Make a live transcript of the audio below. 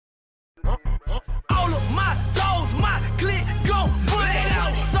All of my toes, my click go bullet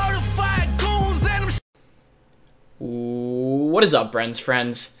out. Certified goons and What is up,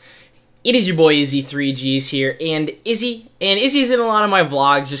 friends? It is your boy Izzy3Gs here, and Izzy's in a lot of my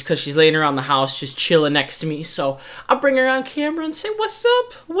vlogs just because she's laying around the house just chilling next to me. So I'll bring her on camera and say, "What's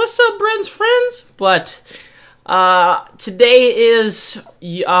up? What's up, friends?" But today is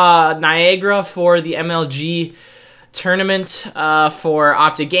Niagra for the MLG tournament for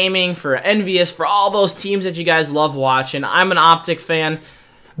Optic Gaming, for Envious, for all those teams that you guys love watching. I'm an Optic fan,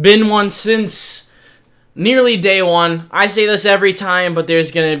 been one since nearly day one. I say this every time, but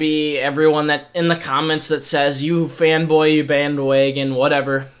there's gonna be everyone that in the comments that says, "You fanboy, you bandwagon,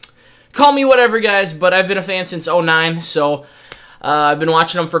 whatever." Call me whatever, guys, but I've been a fan since 09, so I've been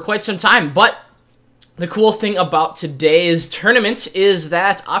watching them for quite some time. But the cool thing about today's tournament is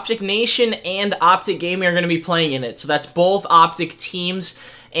that Optic Nation and Optic Gaming are going to be playing in it. So that's both Optic teams,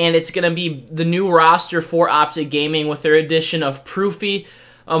 and it's going to be the new roster for Optic Gaming with their addition of Proofy,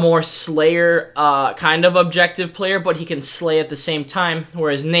 a more Slayer kind of objective player, but he can slay at the same time,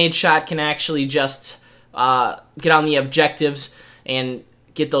 whereas Nadeshot can actually just get on the objectives and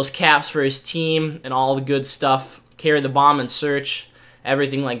get those caps for his team and all the good stuff, carry the bomb and search,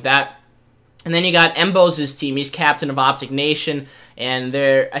 everything like that. And then you got Embos' team. He's captain of Optic Nation, and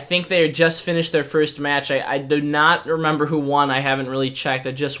I think they just finished their first match. I do not remember who won. I haven't really checked.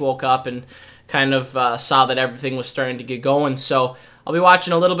 I just woke up and kind of saw that everything was starting to get going. So I'll be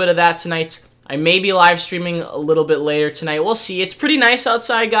watching a little bit of that tonight. I may be live streaming a little bit later tonight. We'll see. It's pretty nice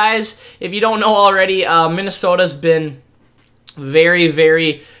outside, guys. If you don't know already, Minnesota's been very,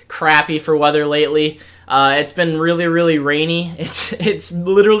 very crappy for weather lately. It's been really, really rainy. It's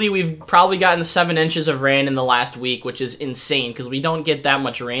literally, we've probably gotten 7 inches of rain in the last week, which is insane because we don't get that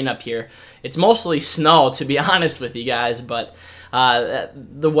much rain up here. It's mostly snow, to be honest with you guys, but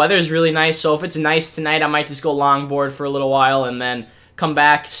the weather's really nice. So if it's nice tonight, I might just go longboard for a little while and then come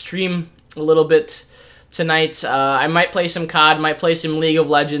back, stream a little bit tonight. I might play some COD, might play some League of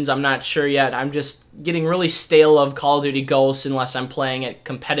Legends. I'm not sure yet. I'm just getting really stale of Call of Duty Ghosts unless I'm playing it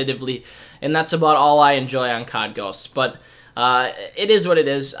competitively, and that's about all I enjoy on COD Ghosts. But it is what it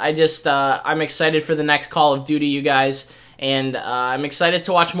is. I'm excited for the next Call of Duty, you guys, and I'm excited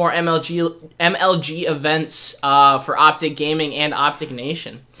to watch more MLG events for Optic Gaming and Optic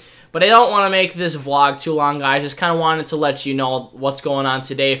Nation. But I don't want to make this vlog too long, guys. Just kind of wanted to let you know what's going on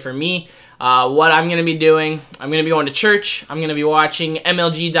today for me. What I'm going to be doing, I'm going to be going to church, I'm going to be watching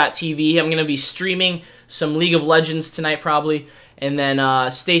MLG.TV, I'm going to be streaming some League of Legends tonight probably, and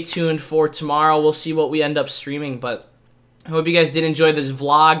then stay tuned for tomorrow. We'll see what we end up streaming, but I hope you guys did enjoy this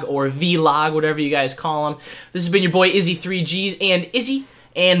vlog, or vlog, whatever you guys call them. This has been your boy Izzy3Gs, and Izzy,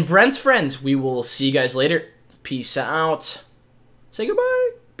 and Brent's friends. We will see you guys later. Peace out. Say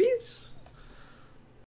goodbye. Peace.